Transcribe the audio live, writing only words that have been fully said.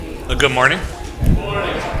Well, good morning.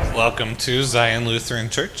 Welcome to Zion Lutheran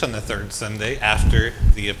Church on the third Sunday after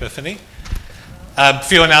the Epiphany. A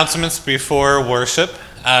few announcements before worship.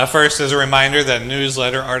 First, as a reminder that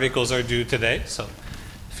newsletter articles are due today, so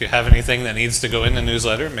if you have anything that needs to go in the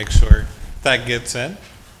newsletter, make sure that gets in.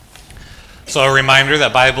 So a reminder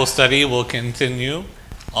that Bible study will continue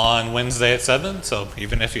on Wednesday at 7, so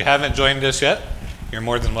even if you haven't joined us yet, you're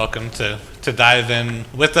more than welcome to dive in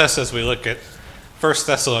with us as we look at 1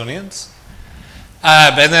 Thessalonians.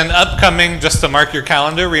 And then upcoming, just to mark your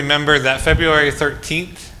calendar, remember that February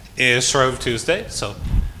 13th is Shrove Tuesday, so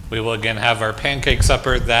we will again have our pancake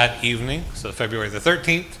supper that evening, so February the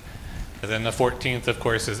 13th. And then the 14th, of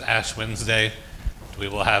course, is Ash Wednesday. We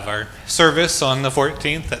will have our service on the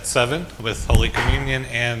 14th at 7 with Holy Communion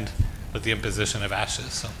and with the imposition of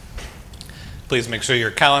ashes. So please make sure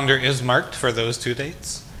your calendar is marked for those two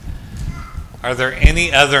dates. Are there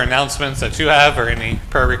any other announcements that you have or any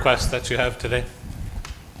prayer requests that you have today?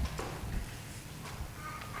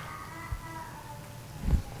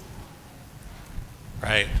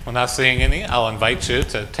 Right. Well, not seeing any, I'll invite you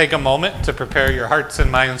to take a moment to prepare your hearts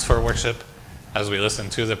and minds for worship as we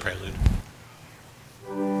listen to the prelude.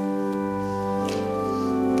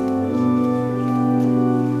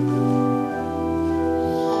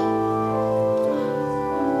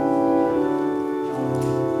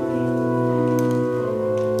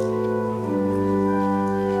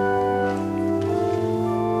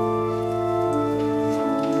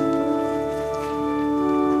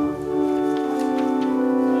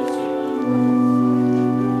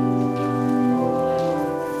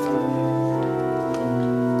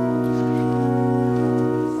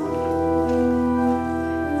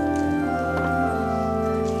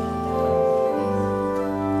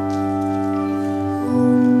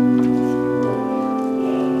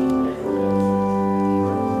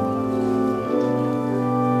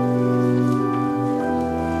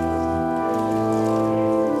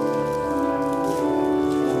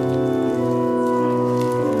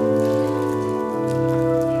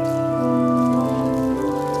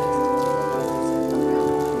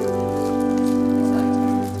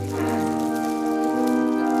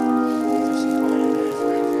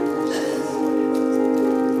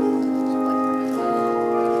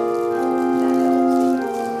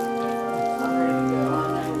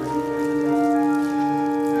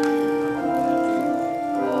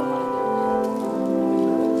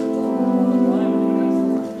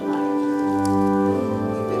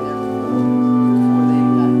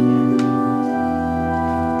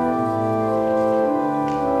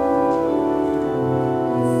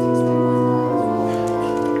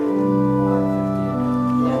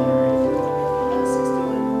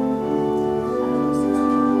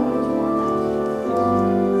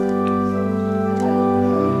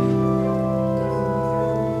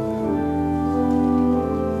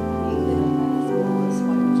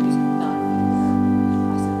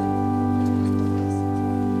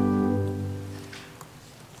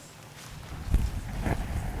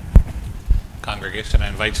 Congregation, I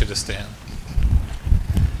invite you to stand.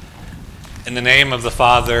 In the name of the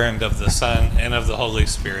Father, and of the Son, and of the Holy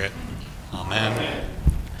Spirit. Amen.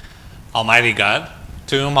 Almighty God,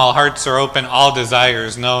 to whom all hearts are open, all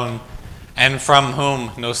desires known, and from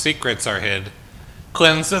whom no secrets are hid,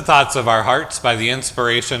 cleanse the thoughts of our hearts by the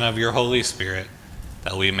inspiration of your Holy Spirit,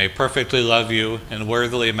 that we may perfectly love you and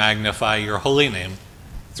worthily magnify your holy name,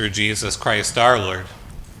 through Jesus Christ our Lord.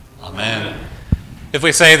 Amen. If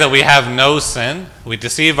we say that we have no sin, we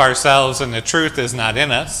deceive ourselves and the truth is not in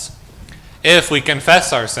us. If we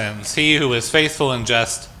confess our sins, he who is faithful and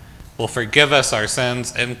just will forgive us our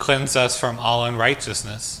sins and cleanse us from all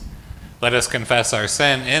unrighteousness. Let us confess our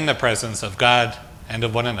sin in the presence of God and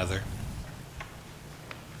of one another.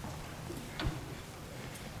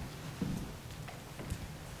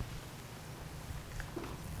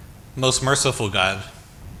 Most merciful God,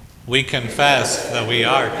 we confess that we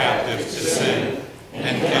are captive to sin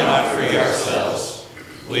and cannot free ourselves.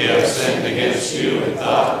 We have sinned against you in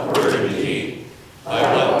thought, word, and deed, by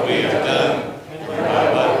what we have done and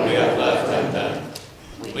by what we have left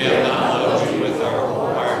undone. We have not loved you with our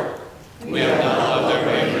whole heart. We have not loved our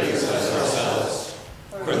neighbors as ourselves.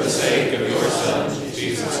 For the sake of your Son,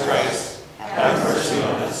 Jesus Christ, have mercy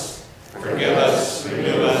on us. Forgive us,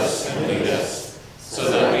 renew us, and lead us, so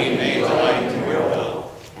that we may delight in your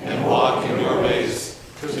will and walk in your ways,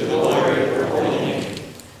 to the glory of your holy name.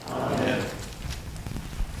 Amen.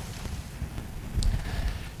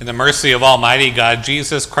 In the mercy of Almighty God,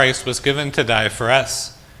 Jesus Christ was given to die for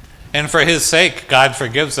us, and for his sake, God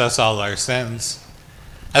forgives us all our sins.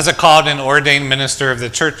 As a called and ordained minister of the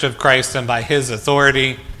Church of Christ and by his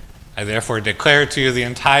authority, I therefore declare to you the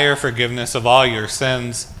entire forgiveness of all your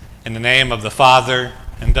sins, in the name of the Father,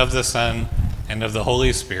 and of the Son, and of the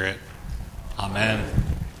Holy Spirit. Amen.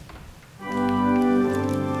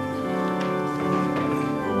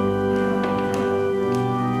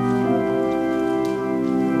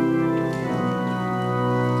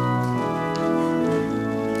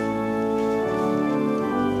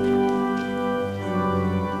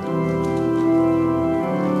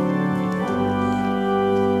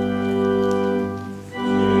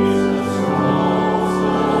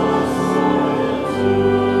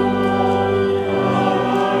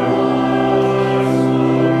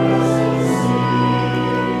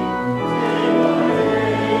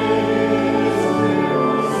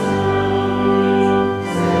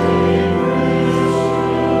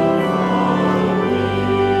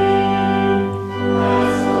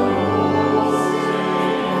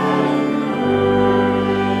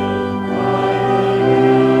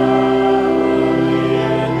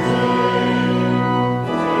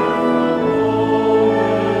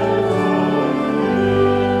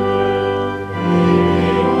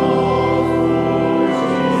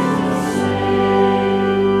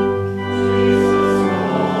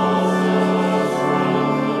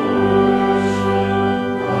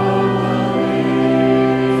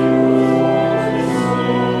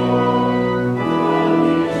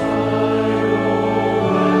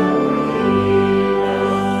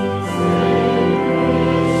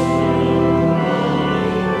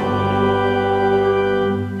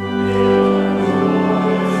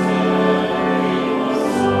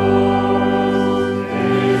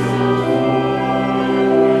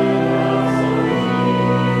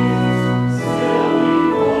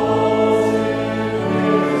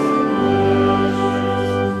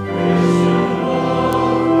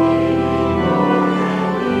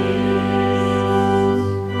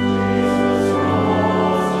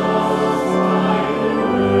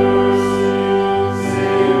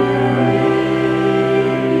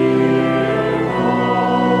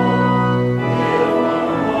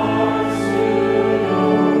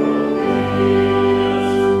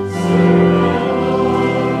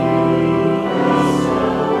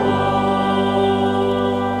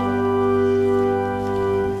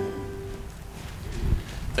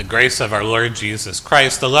 The grace of our Lord Jesus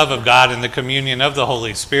Christ, the love of God, and the communion of the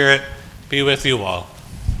Holy Spirit be with you all.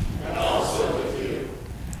 And also with you.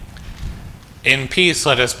 In peace,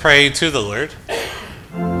 let us pray to the Lord.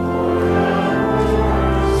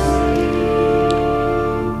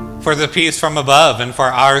 For the peace from above and for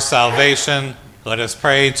our salvation, let us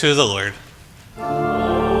pray to the Lord.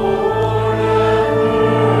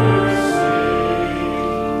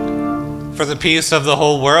 For the peace of the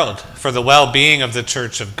whole world, for the well-being of the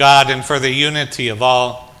Church of God, and for the unity of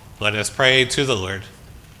all, let us pray to the Lord.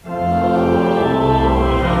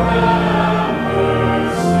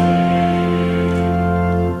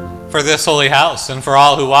 For this holy house, and for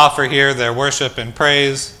all who offer here their worship and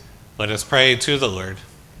praise, let us pray to the Lord.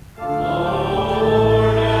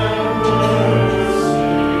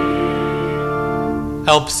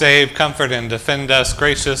 Help, save, comfort, and defend us,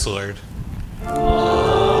 gracious Lord.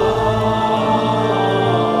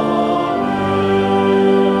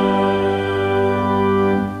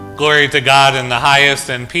 Glory to God in the highest,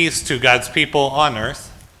 and peace to God's people on earth.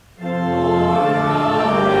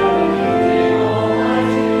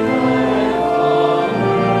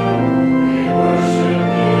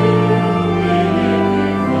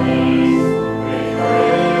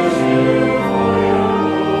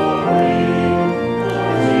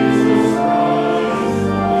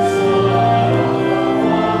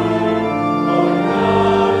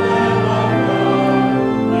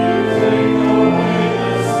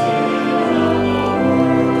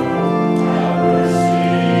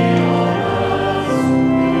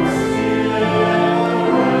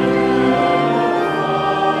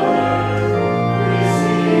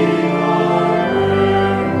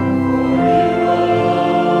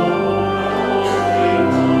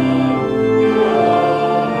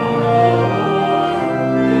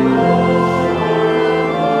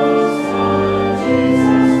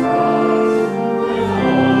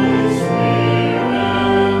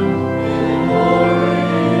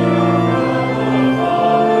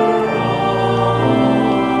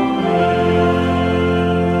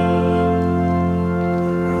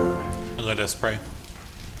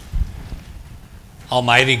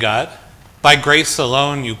 Almighty God, by grace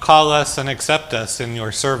alone you call us and accept us in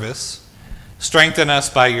your service. Strengthen us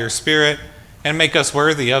by your Spirit and make us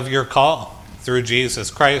worthy of your call. Through Jesus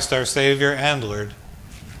Christ, our Savior and Lord.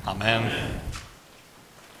 Amen. Amen.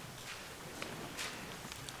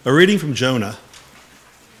 A reading from Jonah.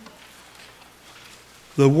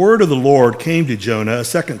 The word of the Lord came to Jonah a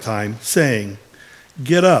second time, saying,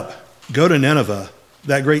 "Get up, go to Nineveh,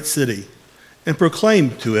 that great city, and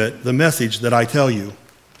proclaim to it the message that I tell you."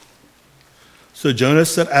 So Jonah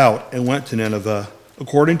set out and went to Nineveh,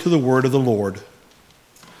 according to the word of the Lord.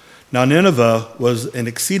 Now Nineveh was an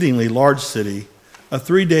exceedingly large city, a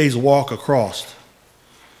 3 days' walk across.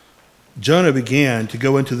 Jonah began to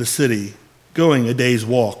go into the city, going a day's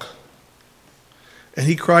walk. And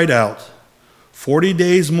he cried out, 40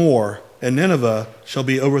 days more, and Nineveh shall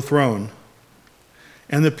be overthrown.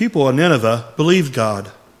 And the people of Nineveh believed God.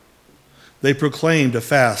 They proclaimed a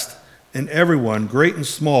fast, and everyone, great and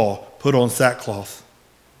small, put on sackcloth.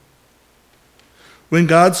 When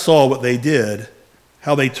God saw what they did,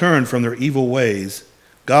 how they turned from their evil ways,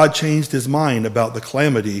 God changed his mind about the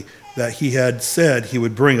calamity that he had said he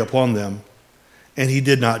would bring upon them, and he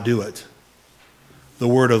did not do it. The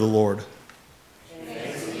word of the Lord.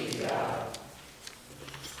 Thanks be to God.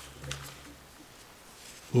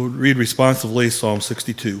 We'll read responsively Psalm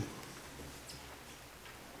 62.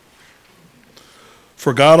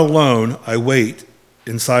 For God alone I wait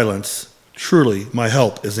in silence. Truly my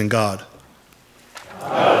help is in God.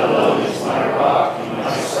 God alone is my rock and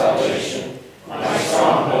my salvation, my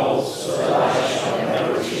stronghold, so that I shall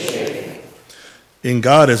never be shaken. In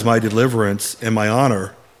God is my deliverance and my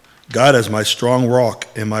honor. God is my strong rock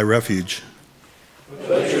and my refuge.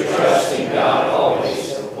 Put your trust in God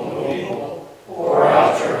always, O people. Pour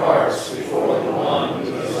out your hearts before the one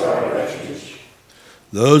who is our refuge.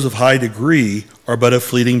 Those of high degree are but a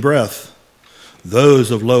fleeting breath. Those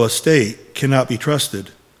of low estate cannot be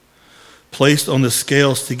trusted. Placed on the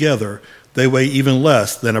scales together, they weigh even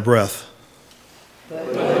less than a breath.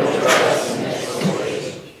 Put your trust in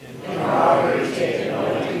exaltation, and poverty take no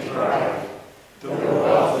empty pride. The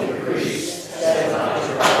wealth increase, set not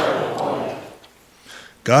your heart upon it.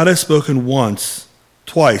 God has spoken once,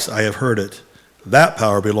 twice I have heard it. That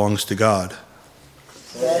power belongs to God.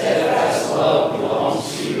 Steadfast love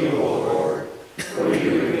belongs to you, O Lord, for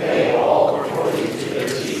you repay all according to their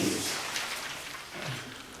deeds.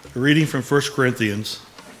 A reading from 1 Corinthians.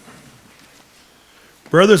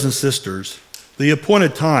 Brothers and sisters, the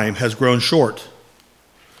appointed time has grown short.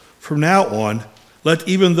 From now on, let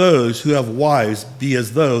even those who have wives be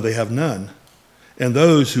as though they have none, and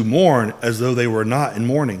those who mourn as though they were not in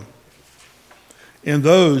mourning, and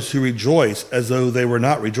those who rejoice as though they were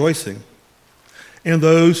not rejoicing, and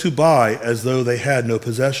those who buy as though they had no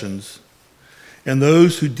possessions, and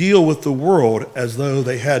those who deal with the world as though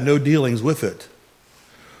they had no dealings with it.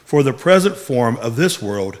 For the present form of this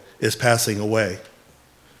world is passing away.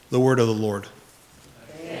 The word of the Lord.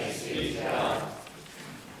 Thanks be to God.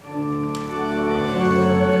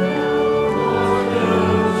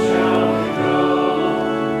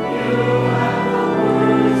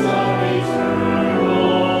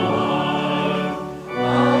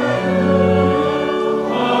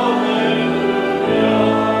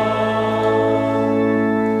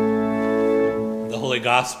 The Holy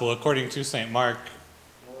Gospel according to St. Mark.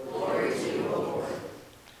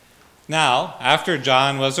 Now, after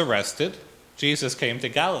John was arrested, Jesus came to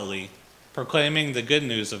Galilee, proclaiming the good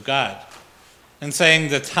news of God, and saying,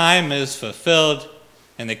 "The time is fulfilled,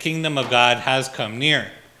 and the kingdom of God has come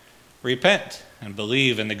near. Repent and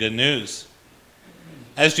believe in the good news."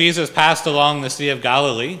 As Jesus passed along the Sea of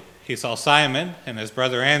Galilee, he saw Simon and his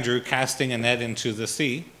brother Andrew casting a net into the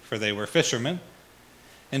sea, for they were fishermen.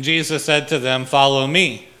 And Jesus said to them, "Follow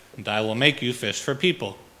me, and I will make you fish for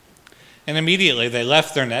people." And immediately they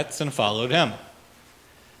left their nets and followed him.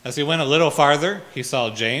 As he went a little farther, he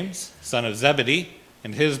saw James, son of Zebedee,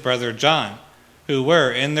 and his brother John, who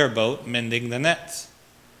were in their boat mending the nets.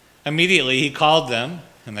 Immediately he called them,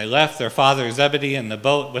 and they left their father Zebedee in the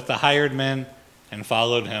boat with the hired men and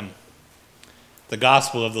followed him. The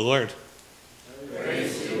Gospel of the Lord.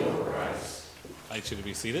 Praise to you, O Christ. I'd like you to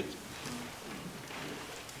be seated.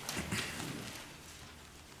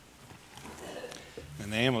 In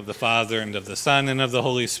the name of the Father, and of the Son, and of the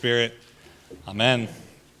Holy Spirit. Amen.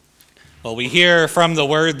 Well, we hear from the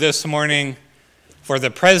Word this morning, for the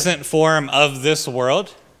present form of this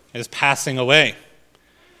world is passing away.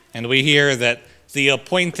 And we hear that the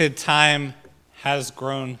appointed time has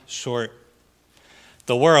grown short.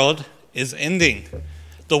 The world is ending.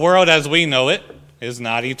 The world as we know it is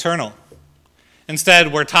not eternal.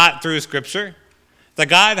 Instead, we're taught through Scripture that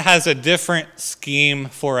God has a different scheme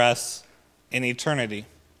for us in eternity.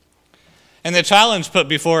 And the challenge put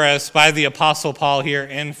before us by the Apostle Paul here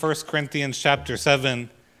in 1 Corinthians chapter 7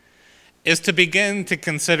 is to begin to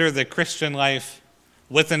consider the Christian life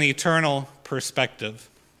with an eternal perspective.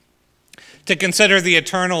 To consider the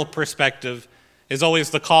eternal perspective is always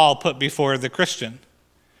the call put before the Christian.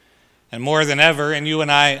 And more than ever, and you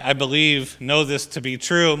and I believe, know this to be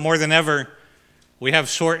true, more than ever, we have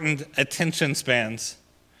shortened attention spans.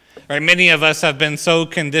 Right? Many of us have been so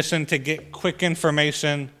conditioned to get quick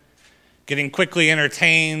information, getting quickly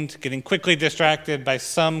entertained, getting quickly distracted by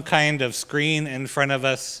some kind of screen in front of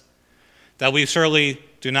us, that we surely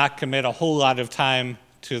do not commit a whole lot of time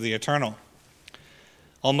to the eternal.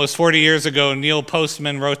 Almost 40 years ago, Neil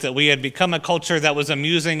Postman wrote that we had become a culture that was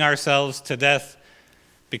amusing ourselves to death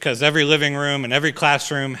because every living room and every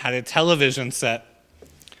classroom had a television set.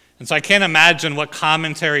 And so I can't imagine what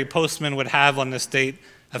commentary Postman would have on the state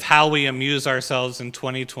of how we amuse ourselves in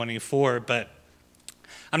 2024, but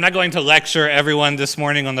I'm not going to lecture everyone this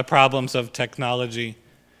morning on the problems of technology,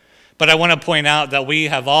 but I want to point out that we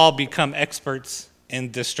have all become experts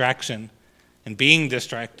in distraction and being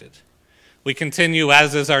distracted. We continue,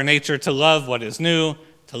 as is our nature, to love what is new,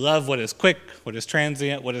 to love what is quick, what is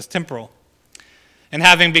transient, what is temporal. And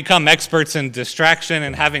having become experts in distraction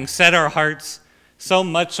and having set our hearts so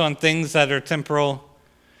much on things that are temporal,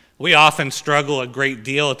 we often struggle a great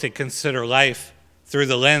deal to consider life through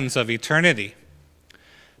the lens of eternity.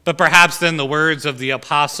 But perhaps then the words of the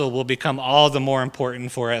apostle will become all the more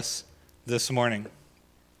important for us this morning.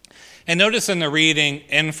 And notice in the reading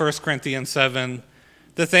in 1 Corinthians 7,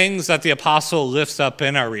 the things that the apostle lifts up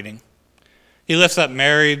in our reading. He lifts up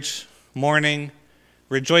marriage, mourning,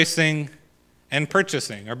 rejoicing, and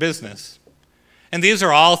purchasing, or business. And these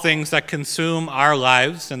are all things that consume our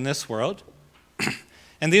lives in this world.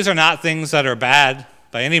 And these are not things that are bad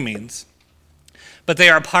by any means, but they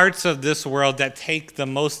are parts of this world that take the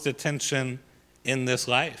most attention in this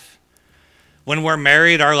life. When we're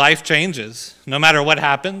married, our life changes. No matter what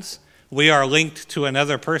happens, we are linked to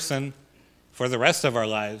another person for the rest of our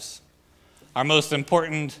lives. Our most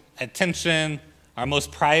important attention, our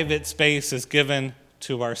most private space is given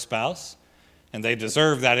to our spouse, and they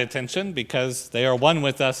deserve that attention because they are one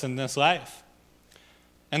with us in this life.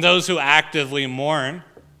 And those who actively mourn,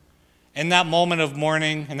 in that moment of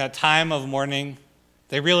mourning, in that time of mourning,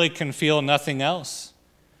 they really can feel nothing else,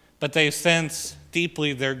 but they sense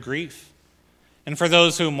deeply their grief. And for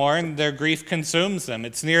those who mourn, their grief consumes them.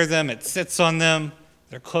 It's near them, it sits on them,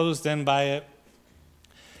 they're closed in by it.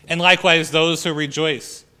 And likewise, those who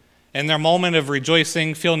rejoice, in their moment of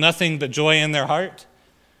rejoicing, feel nothing but joy in their heart.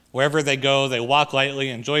 Wherever they go, they walk lightly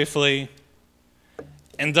and joyfully.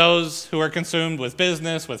 And those who are consumed with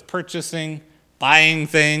business, with purchasing, buying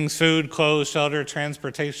things, food, clothes, shelter,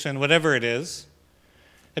 transportation, whatever it is,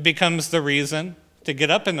 it becomes the reason to get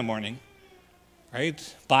up in the morning,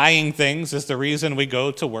 right? Buying things is the reason we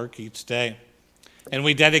go to work each day. And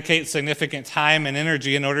we dedicate significant time and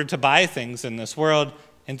energy in order to buy things in this world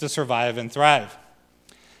and to survive and thrive.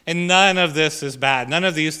 And none of this is bad. None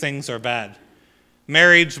of these things are bad.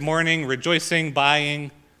 Marriage, mourning, rejoicing,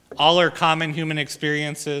 buying, all are common human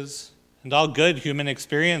experiences and all good human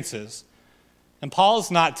experiences. And Paul's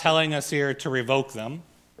not telling us here to revoke them.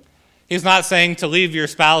 He's not saying to leave your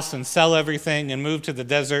spouse and sell everything and move to the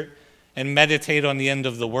desert and meditate on the end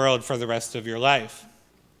of the world for the rest of your life.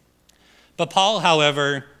 But Paul,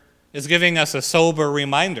 however, is giving us a sober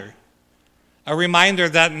reminder, a reminder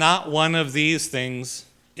that not one of these things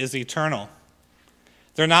is eternal.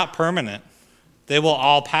 They're not permanent. They will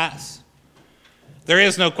all pass. There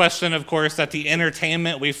is no question, of course, that the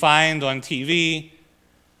entertainment we find on TV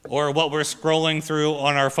or what we're scrolling through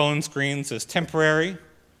on our phone screens is temporary.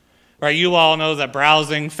 Right? You all know that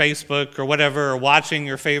browsing Facebook or whatever, or watching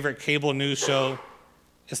your favorite cable news show,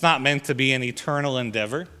 is not meant to be an eternal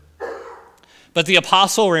endeavor. But the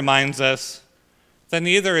apostle reminds us that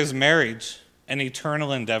neither is marriage an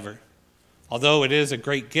eternal endeavor, although it is a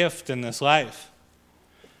great gift in this life.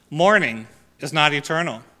 Mourning is not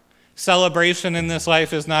eternal. Celebration in this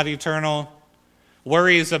life is not eternal.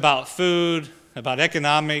 Worries about food, about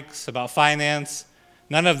economics, about finance,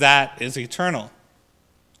 none of that is eternal.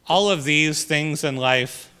 All of these things in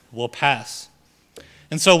life will pass.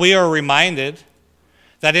 And so we are reminded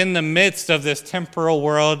that in the midst of this temporal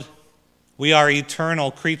world, we are eternal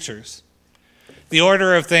creatures. The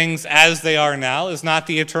order of things as they are now is not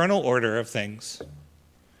the eternal order of things.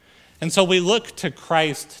 And so we look to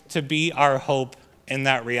Christ to be our hope in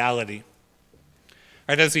that reality.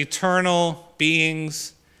 Right, as eternal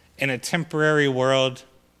beings in a temporary world,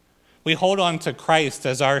 we hold on to Christ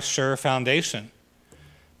as our sure foundation.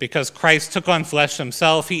 Because Christ took on flesh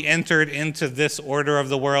himself, he entered into this order of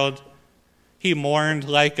the world. He mourned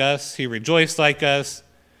like us, he rejoiced like us.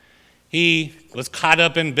 He was caught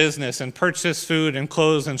up in business and purchased food and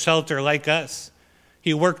clothes and shelter like us.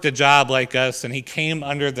 He worked a job like us, and he came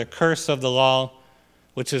under the curse of the law,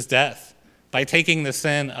 which is death, by taking the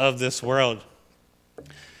sin of this world.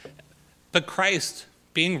 But Christ,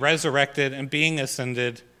 being resurrected and being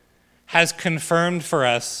ascended, has confirmed for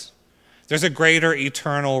us there's a greater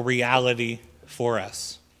eternal reality for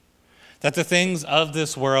us. That the things of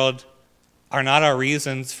this world are not our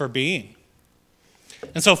reasons for being.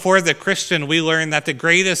 And so for the Christian, we learn that the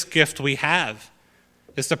greatest gift we have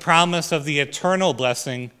is the promise of the eternal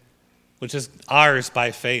blessing, which is ours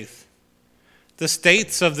by faith. The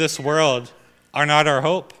states of this world are not our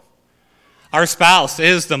hope. Our spouse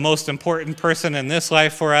is the most important person in this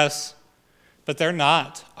life for us, but they're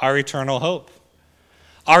not our eternal hope.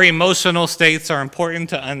 Our emotional states are important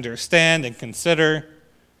to understand and consider,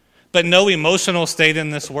 but no emotional state in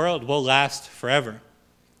this world will last forever.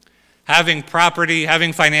 Having property,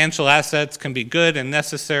 having financial assets can be good and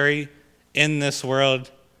necessary in this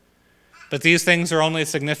world, but these things are only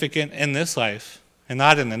significant in this life and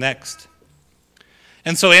not in the next.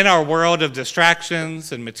 And so in our world of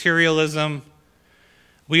distractions and materialism,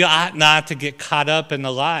 we ought not to get caught up in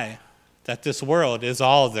the lie that this world is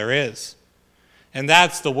all there is. And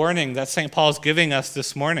that's the warning that St. Paul's giving us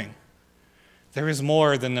this morning. There is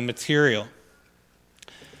more than the material.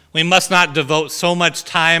 We must not devote so much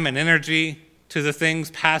time and energy to the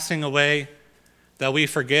things passing away that we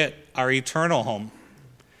forget our eternal home.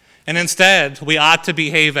 And instead, we ought to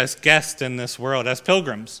behave as guests in this world, as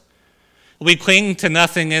pilgrims. We cling to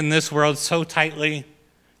nothing in this world so tightly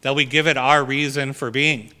that we give it our reason for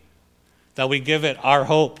being, that we give it our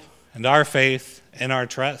hope and our faith and our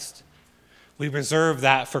trust. We reserve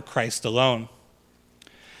that for Christ alone.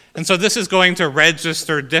 And so this is going to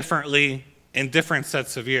register differently in different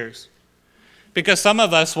sets of ears, because some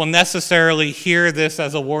of us will necessarily hear this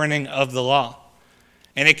as a warning of the law.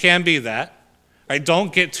 And it can be that, right?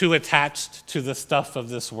 Don't get too attached to the stuff of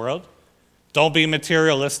this world. Don't be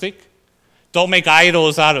materialistic. Don't make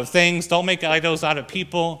idols out of things. Don't make idols out of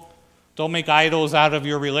people. Don't make idols out of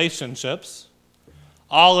your relationships.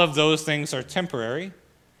 All of those things are temporary.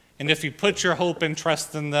 And if you put your hope and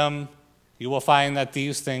trust in them, you will find that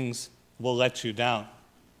these things will let you down.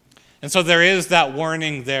 And so there is that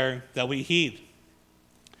warning there that we heed.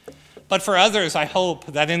 But for others, I hope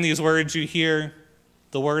that in these words you hear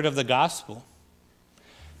the word of the gospel.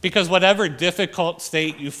 Because whatever difficult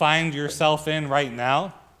state you find yourself in right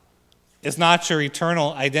now is not your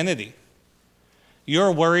eternal identity.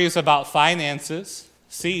 Your worries about finances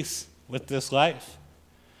cease with this life.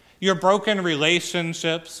 Your broken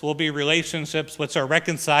relationships will be relationships which are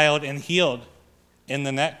reconciled and healed in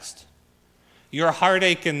the next. Your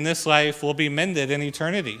heartache in this life will be mended in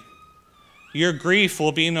eternity. Your grief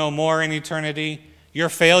will be no more in eternity. Your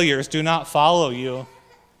failures do not follow you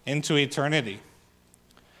into eternity.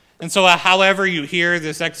 And so however you hear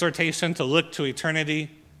this exhortation to look to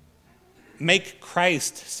eternity, make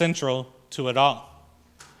Christ central to it all.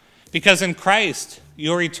 Because in Christ,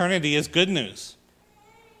 your eternity is good news.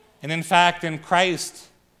 And in fact, in Christ,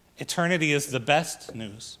 eternity is the best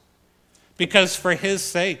news. Because for his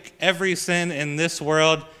sake, every sin in this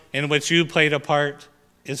world in which you played a part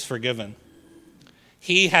is forgiven.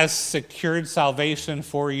 He has secured salvation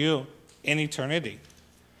for you in eternity.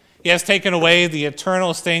 He has taken away the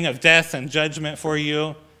eternal sting of death and judgment for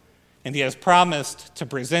you, and he has promised to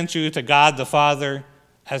present you to God the Father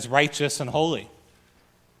as righteous and holy.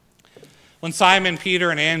 When Simon,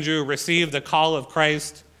 Peter, and Andrew received the call of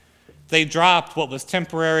Christ, they dropped what was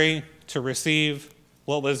temporary to receive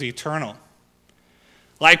what was eternal.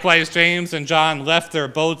 Likewise, James and John left their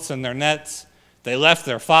boats and their nets. They left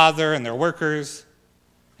their father and their workers,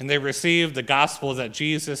 and they received the gospel that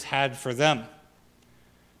Jesus had for them,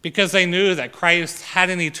 because they knew that Christ had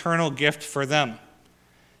an eternal gift for them.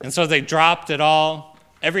 And so they dropped it all,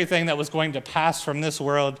 everything that was going to pass from this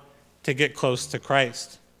world, to get close to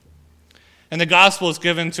Christ. And the gospel is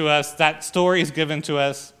given to us, that story is given to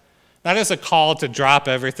us, not as a call to drop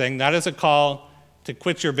everything, not as a call to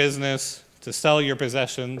quit your business, to sell your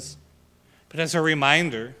possessions, but as a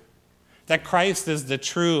reminder that Christ is the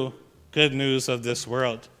true good news of this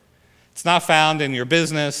world. It's not found in your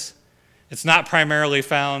business. It's not primarily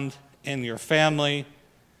found in your family.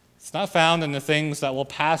 It's not found in the things that will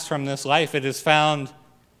pass from this life. It is found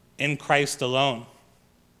in Christ alone.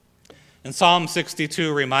 And Psalm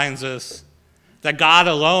 62 reminds us that God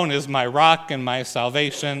alone is my rock and my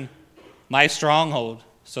salvation, my stronghold,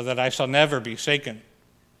 so that I shall never be shaken.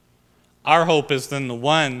 Our hope is in the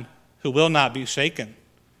one who will not be shaken.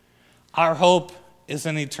 Our hope is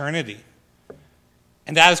in eternity.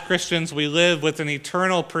 And as Christians, we live with an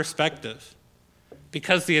eternal perspective,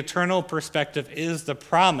 because the eternal perspective is the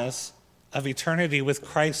promise of eternity with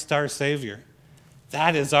Christ our Savior.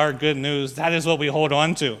 That is our good news. That is what we hold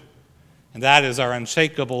on to. And that is our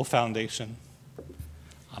unshakable foundation.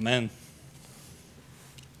 Amen.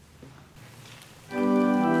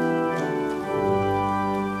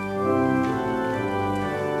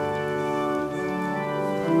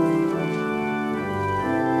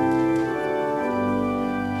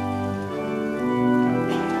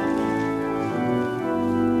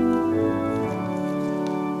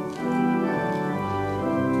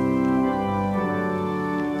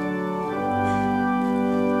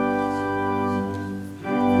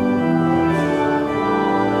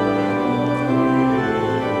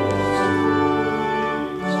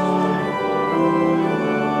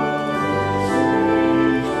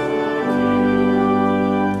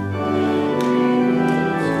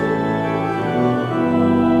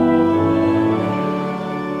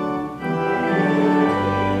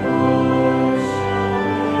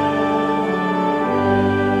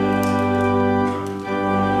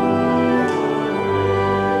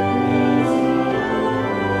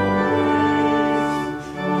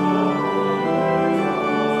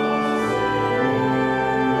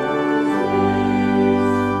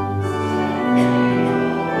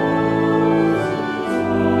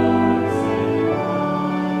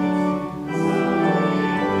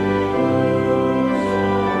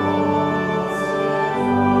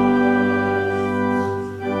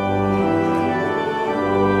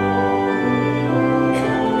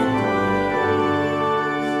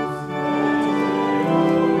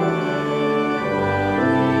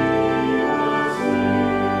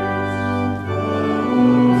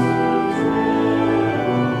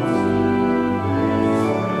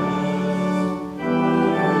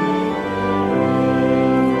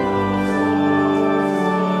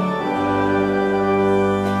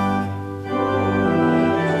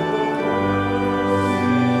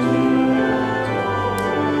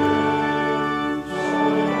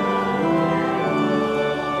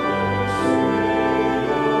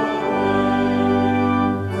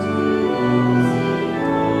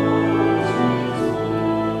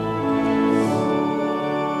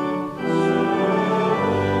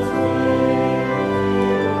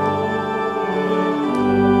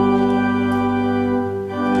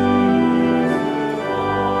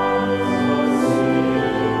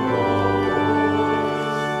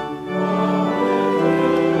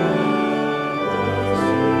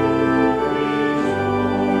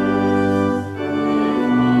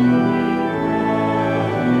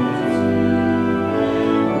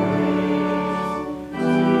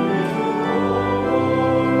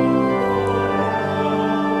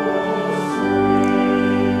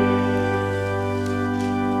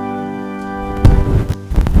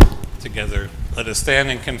 us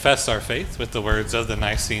stand and confess our faith with the words of the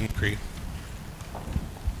Nicene Creed.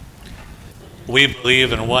 We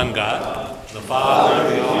believe in one God, the Father,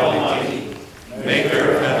 the Almighty,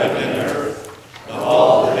 maker of heaven and earth, of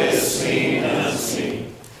all that is seen and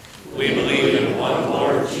unseen. We believe in one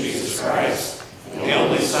Lord Jesus Christ, the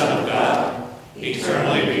only Son of God,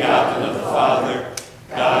 eternally begotten of the Father,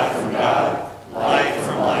 God from God, light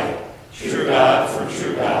from light, true God from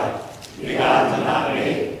true God, begotten and not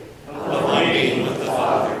made, of one being with the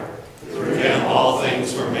Father. Through him all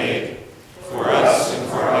things were made. For us and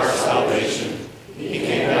for our salvation, he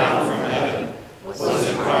came down from heaven, was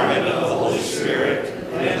incarnate of the Holy Spirit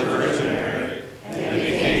and the Virgin Mary, and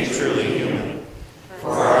became truly human.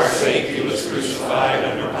 For our sake he was crucified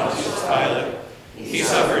under Pontius Pilate. He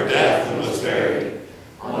suffered death and was buried.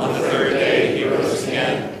 On the third day he rose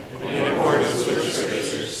again, in accordance with the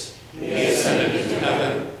Scriptures. He ascended into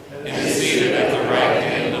heaven and is seated at the right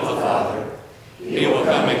hand of the Father. He will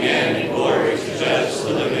come again in glory to judge the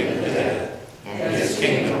living and the dead, and his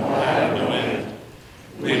kingdom will have no end.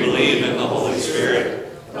 We believe in the Holy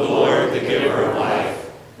Spirit, the Lord, the giver of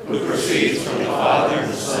life, who proceeds from the Father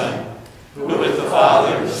and the Son, who with the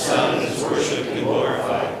Father and the Son is worshipped and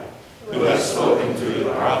glorified, who has spoken through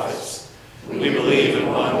the prophets. We believe in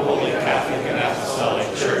one holy Catholic and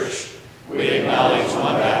Apostolic Church. We acknowledge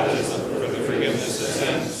one baptism for the forgiveness of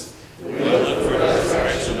sins. We look for the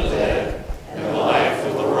resurrection of the dead and the life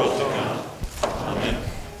of the world to come. Amen.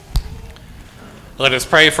 Let us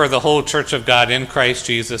pray for the whole Church of God in Christ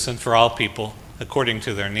Jesus and for all people, according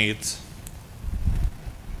to their needs.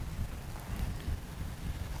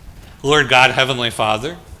 Lord God, Heavenly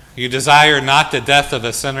Father, you desire not the death of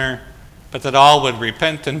a sinner, but that all would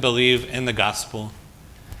repent and believe in the gospel.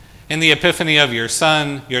 In the epiphany of your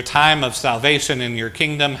Son, your time of salvation and your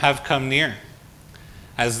kingdom have come near.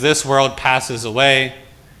 As this world passes away,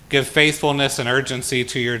 give faithfulness and urgency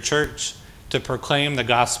to your church to proclaim the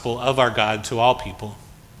gospel of our God to all people.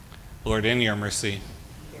 Lord, in your mercy.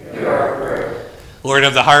 Lord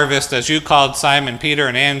of the harvest, as you called Simon, Peter,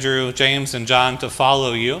 and Andrew, James, and John to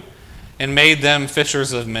follow you, and made them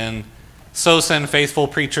fishers of men, so send faithful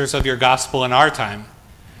preachers of your gospel in our time.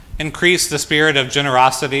 Increase the spirit of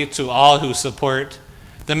generosity to all who support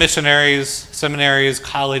the missionaries, seminaries,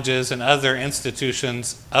 colleges, and other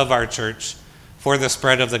institutions of our church for the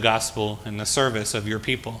spread of the gospel and the service of your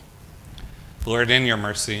people. Lord, in your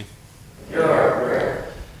mercy. Hear our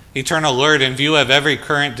prayer. Eternal Lord, in view of every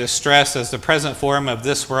current distress as the present form of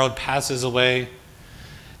this world passes away,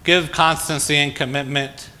 give constancy and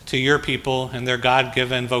commitment to your people and their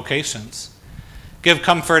God-given vocations. Give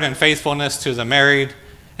comfort and faithfulness to the married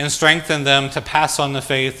and strengthen them to pass on the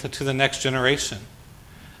faith to the next generation.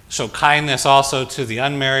 Show kindness also to the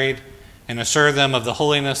unmarried and assure them of the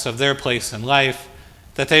holiness of their place in life,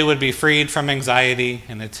 that they would be freed from anxiety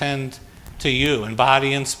and attend to you in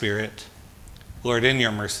body and spirit. Lord, in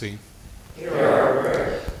your mercy. Hear our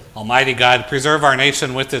prayer. Almighty God, preserve our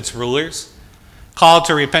nation with its rulers. Call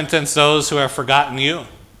to repentance those who have forgotten you.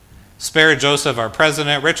 Spare Joseph, our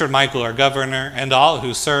president, Richard Michael, our governor, and all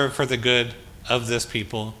who serve for the good of this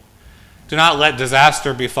people. Do not let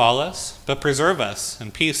disaster befall us, but preserve us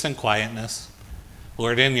in peace and quietness.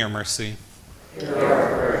 Lord, in your mercy. Hear our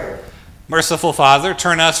prayer. Merciful Father,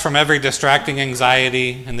 turn us from every distracting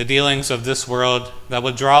anxiety and the dealings of this world that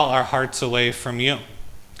would draw our hearts away from you.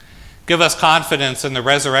 Give us confidence in the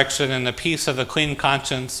resurrection and the peace of a clean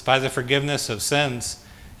conscience by the forgiveness of sins.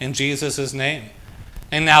 In Jesus' name.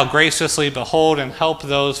 And now graciously behold and help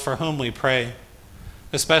those for whom we pray,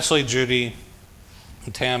 especially Judy,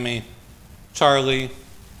 Tammy, Charlie,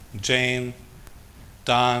 Jane,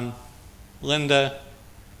 Don, Linda,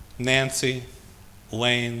 Nancy,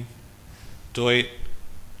 Wayne, Dwight,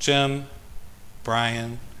 Jim,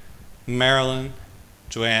 Brian, Marilyn,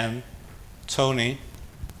 Joanne, Tony,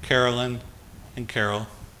 Carolyn, and Carol.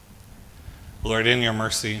 Lord, in your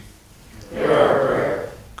mercy. Hear our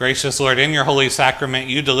prayer. Gracious Lord, in your holy sacrament,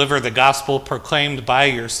 you deliver the gospel proclaimed by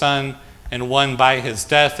your Son and won by his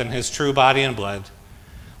death and his true body and blood.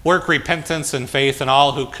 Work repentance and faith in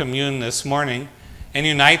all who commune this morning and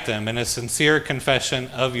unite them in a sincere confession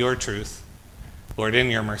of your truth. Lord, in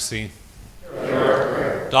your mercy.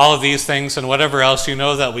 To all of these things and whatever else you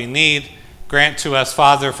know that we need, grant to us,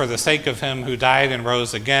 Father, for the sake of him who died and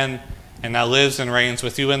rose again and now lives and reigns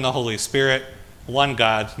with you in the Holy Spirit, one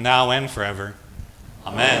God, now and forever.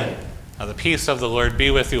 Amen. Now the peace of the Lord be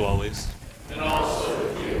with you always. And also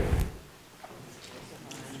with you.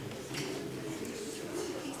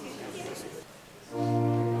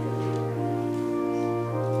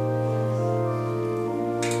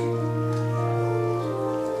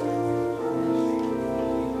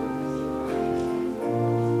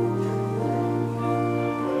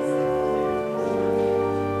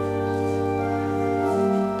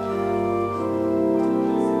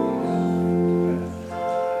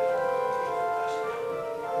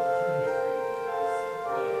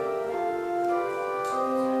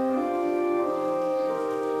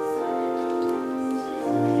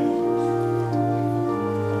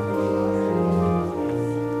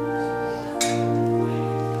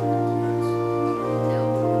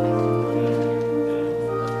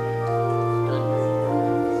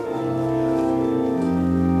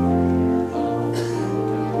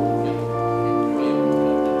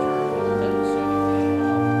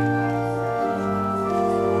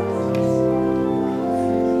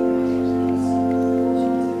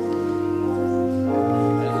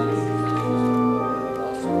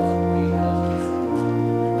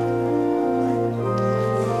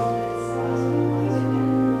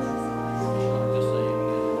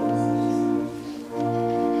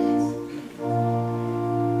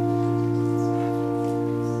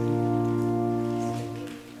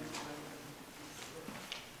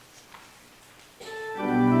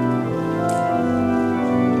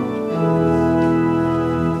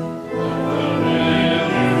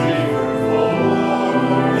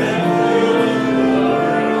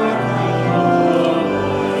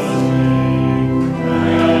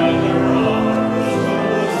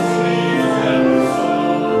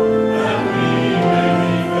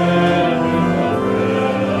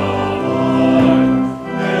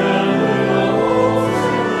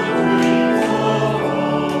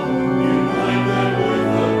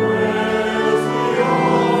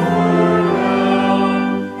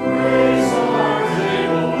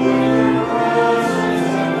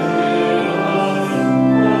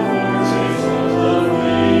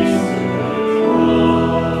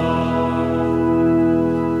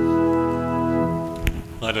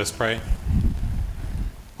 us pray.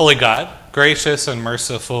 Holy God, gracious and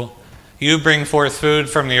merciful, you bring forth food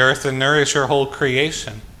from the earth and nourish your whole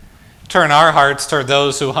creation. Turn our hearts toward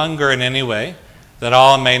those who hunger in any way, that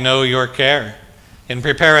all may know your care. And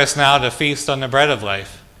prepare us now to feast on the bread of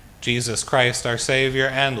life, Jesus Christ, our Savior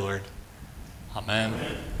and Lord. Amen.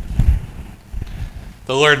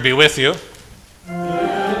 The Lord be with you.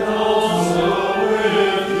 And also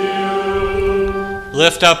with you.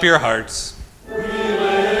 Lift up your hearts. We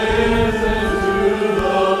lift them to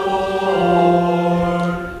the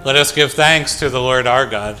Lord. Let us give thanks to the Lord our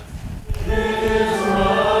God. It is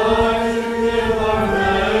right to give our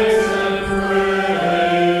thanks and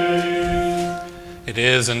praise. It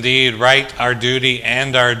is indeed right, our duty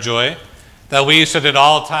and our joy, that we should at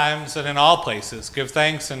all times and in all places give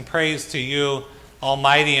thanks and praise to you,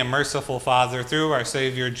 Almighty and merciful Father, through our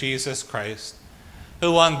Savior Jesus Christ,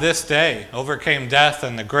 who on this day overcame death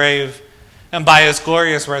and the grave, and by his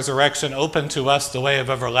glorious resurrection opened to us the way of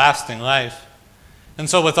everlasting life. And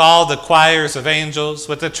so with all the choirs of angels,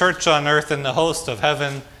 with the church on earth and the host of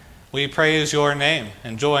heaven, we praise your name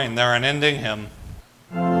and join their unending hymn.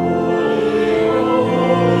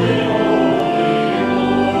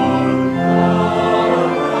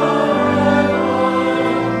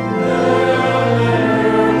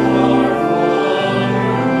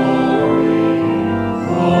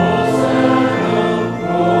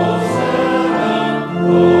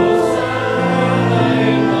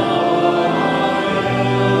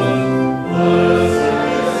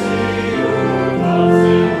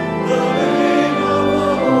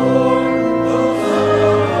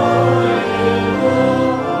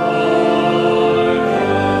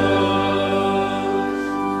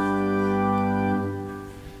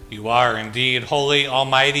 Indeed, holy,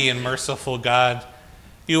 almighty, and merciful God,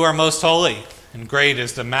 you are most holy, and great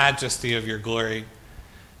is the majesty of your glory.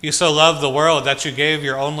 You so loved the world that you gave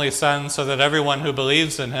your only Son, so that everyone who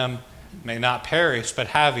believes in him may not perish, but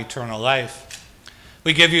have eternal life.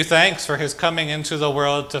 We give you thanks for his coming into the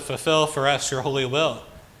world to fulfill for us your holy will,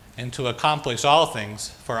 and to accomplish all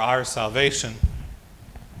things for our salvation.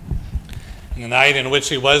 In the night in which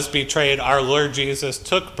he was betrayed, our Lord Jesus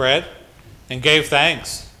took bread and gave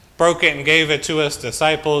thanks, broke it and gave it to his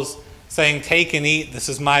disciples, saying, "Take and eat, this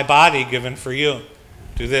is my body given for you.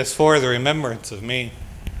 Do this for the remembrance of me."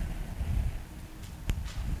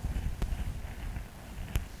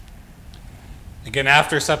 Again,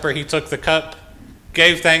 after supper, he took the cup,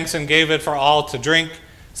 gave thanks and gave it for all to drink,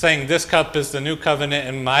 saying, "This cup is the new covenant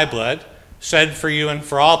in my blood, shed for you and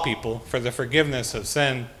for all people for the forgiveness of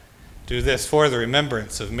sin. Do this for the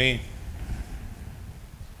remembrance of me."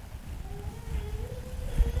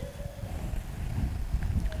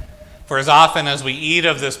 For as often as we eat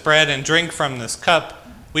of this bread and drink from this cup,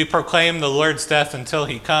 we proclaim the Lord's death until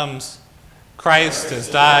he comes. Christ has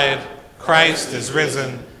died, Christ is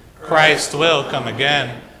risen, Christ will come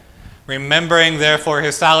again. Remembering therefore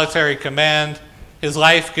his solitary command, his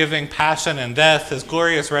life-giving passion and death, his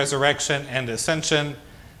glorious resurrection and ascension,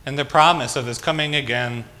 and the promise of his coming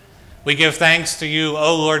again, we give thanks to you,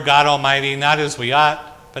 O Lord God Almighty, not as we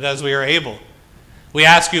ought, but as we are able. We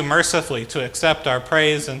ask you mercifully to accept our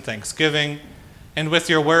praise and thanksgiving, and with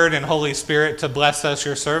your word and Holy Spirit to bless us,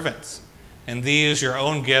 your servants, and these your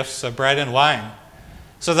own gifts of bread and wine,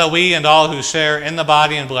 so that we and all who share in the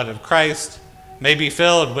body and blood of Christ may be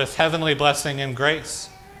filled with heavenly blessing and grace,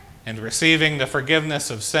 and receiving the forgiveness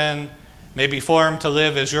of sin, may be formed to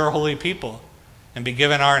live as your holy people, and be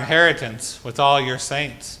given our inheritance with all your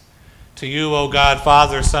saints. To you, O God,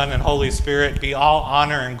 Father, Son, and Holy Spirit, be all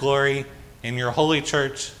honor and glory in your holy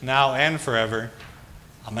church, now and forever.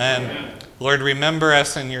 Amen. Lord, remember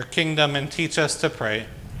us in your kingdom and teach us to pray.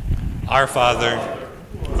 Our Father,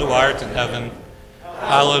 who art in heaven,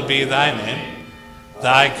 hallowed be thy name.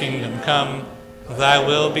 Thy kingdom come, thy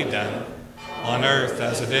will be done, on earth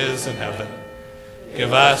as it is in heaven.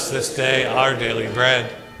 Give us this day our daily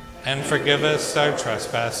bread, and forgive us our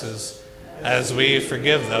trespasses, as we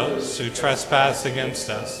forgive those who trespass against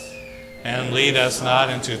us. And lead us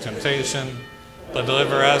not into temptation, but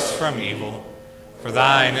deliver us from evil. For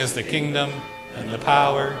thine is the kingdom, and the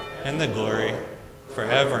power, and the glory,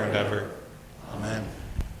 forever and ever. Amen.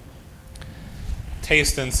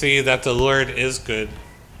 Taste and see that the Lord is good.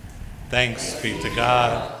 Thanks be to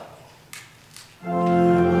God.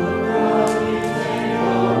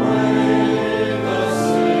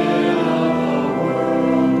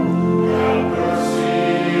 Have mercy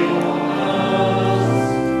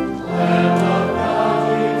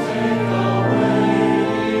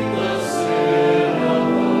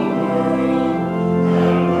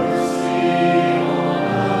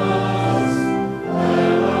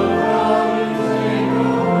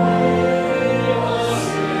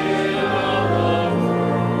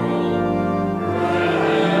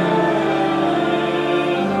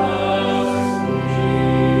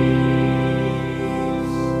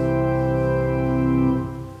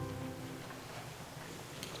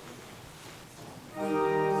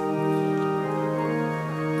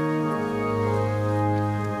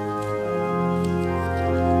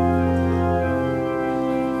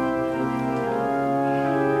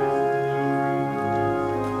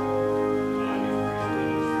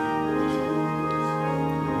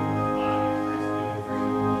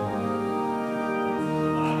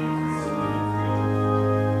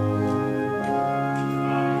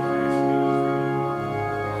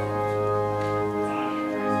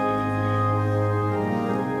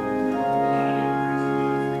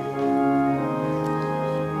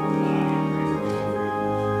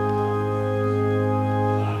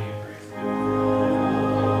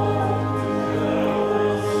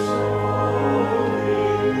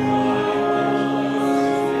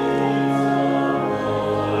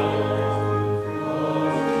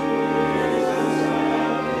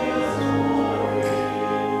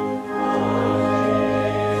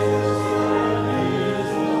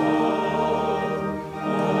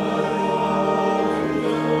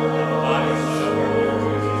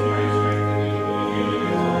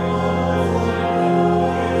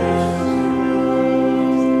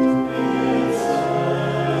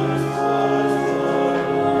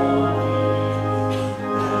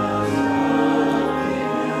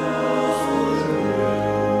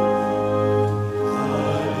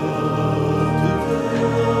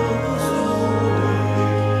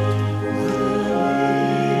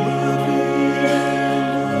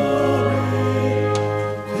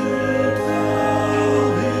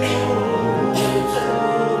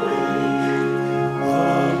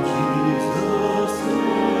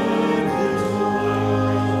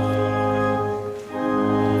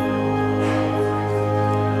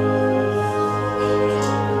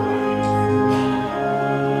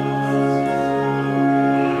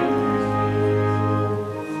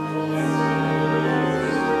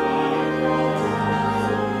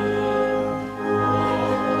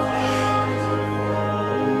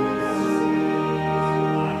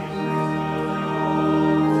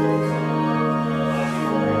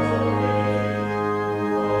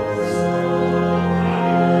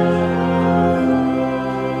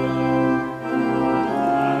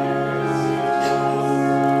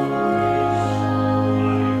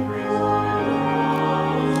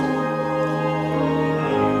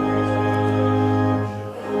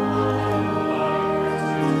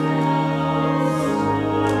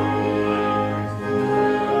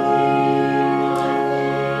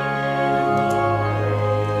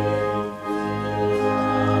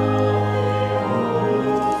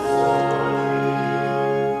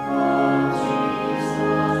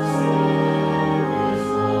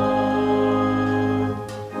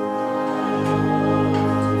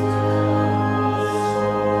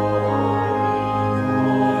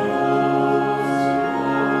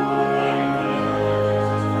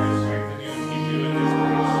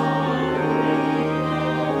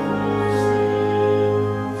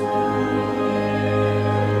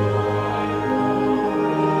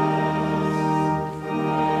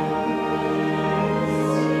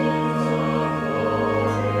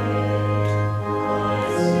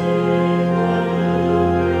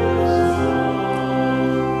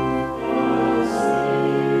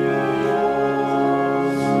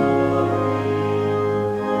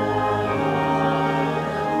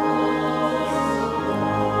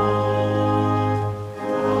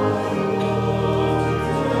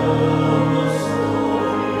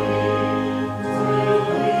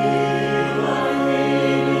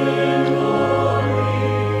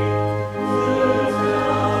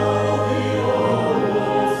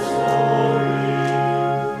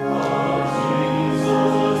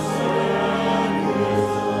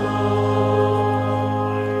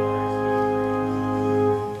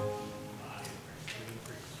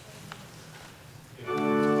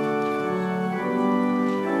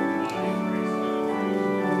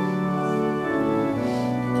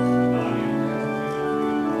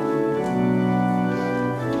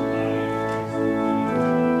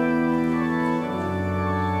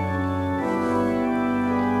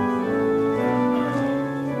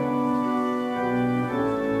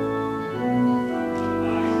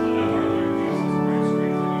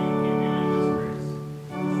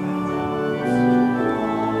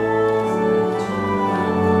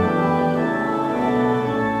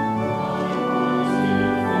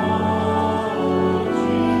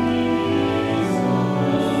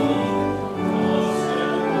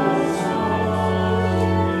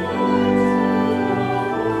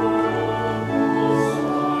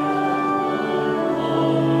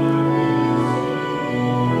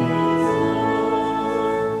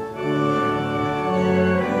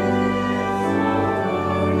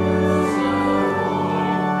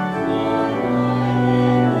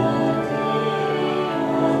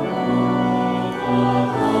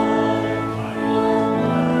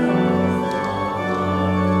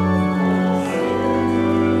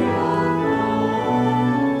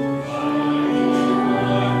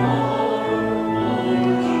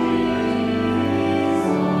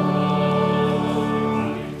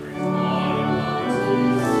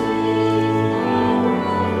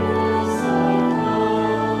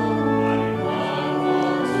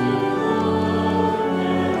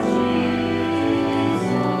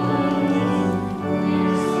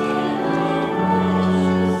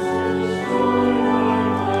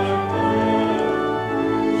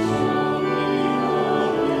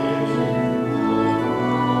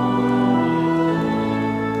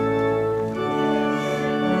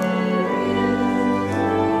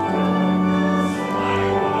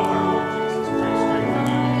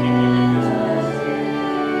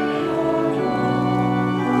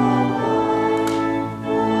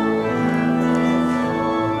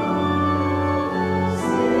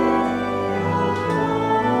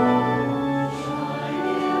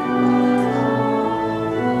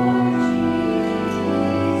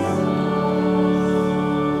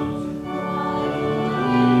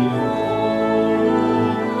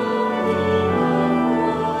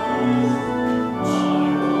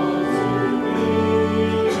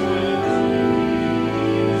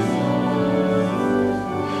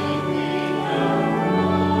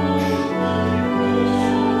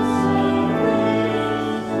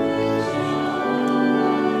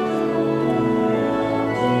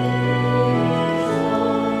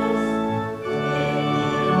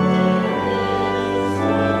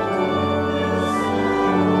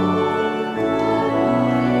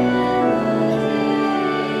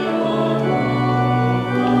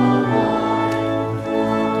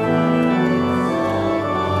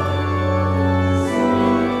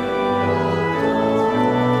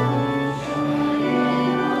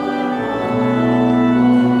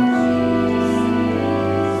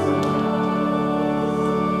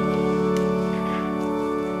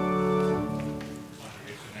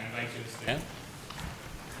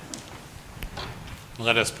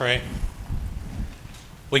Let us pray.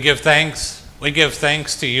 We give thanks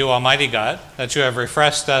to you, Almighty God, that you have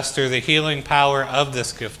refreshed us through the healing power of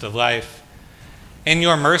this gift of life. In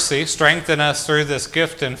your mercy, strengthen us through this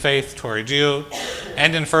gift in faith toward you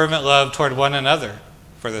and in fervent love toward one another,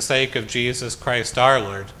 for the sake of Jesus Christ our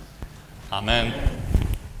Lord. Amen.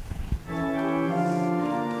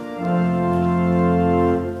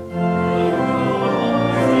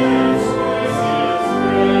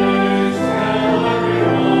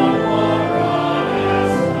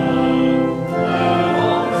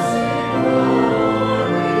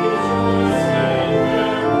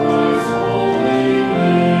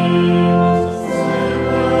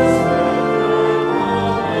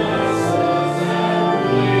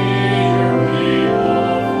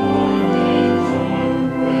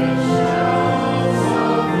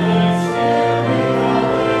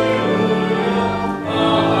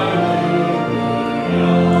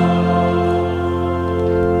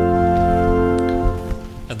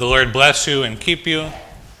 The Lord bless you and keep you.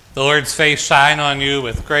 The Lord's face shine on you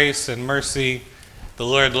with grace and mercy. The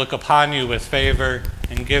Lord look upon you with favor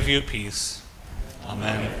and give you peace.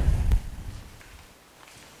 Amen.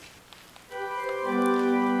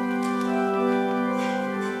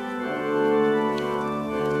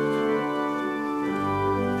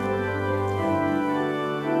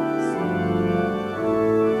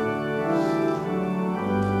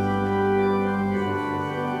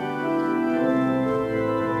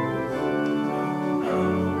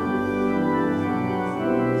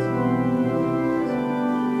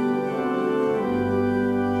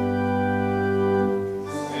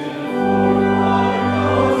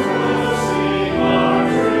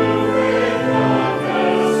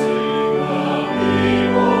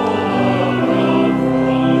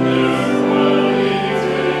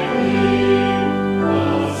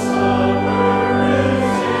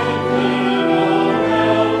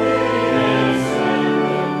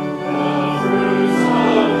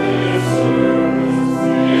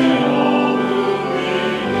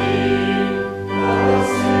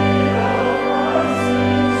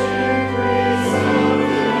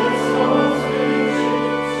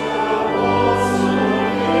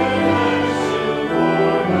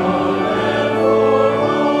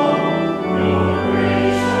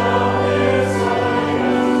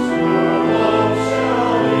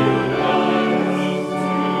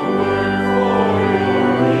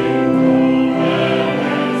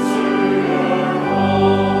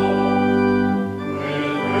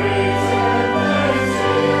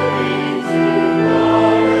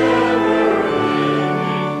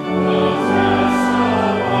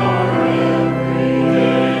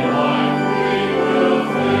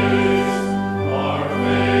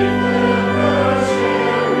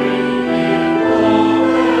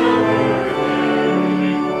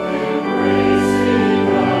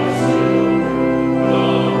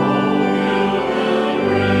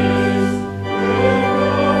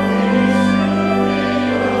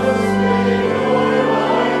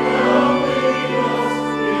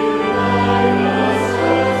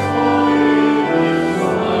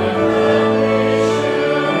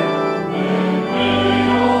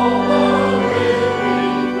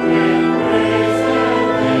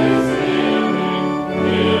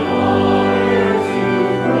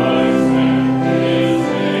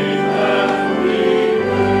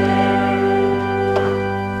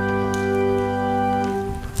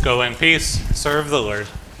 Go in peace. Serve the Lord.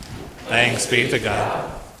 Thanks be to God.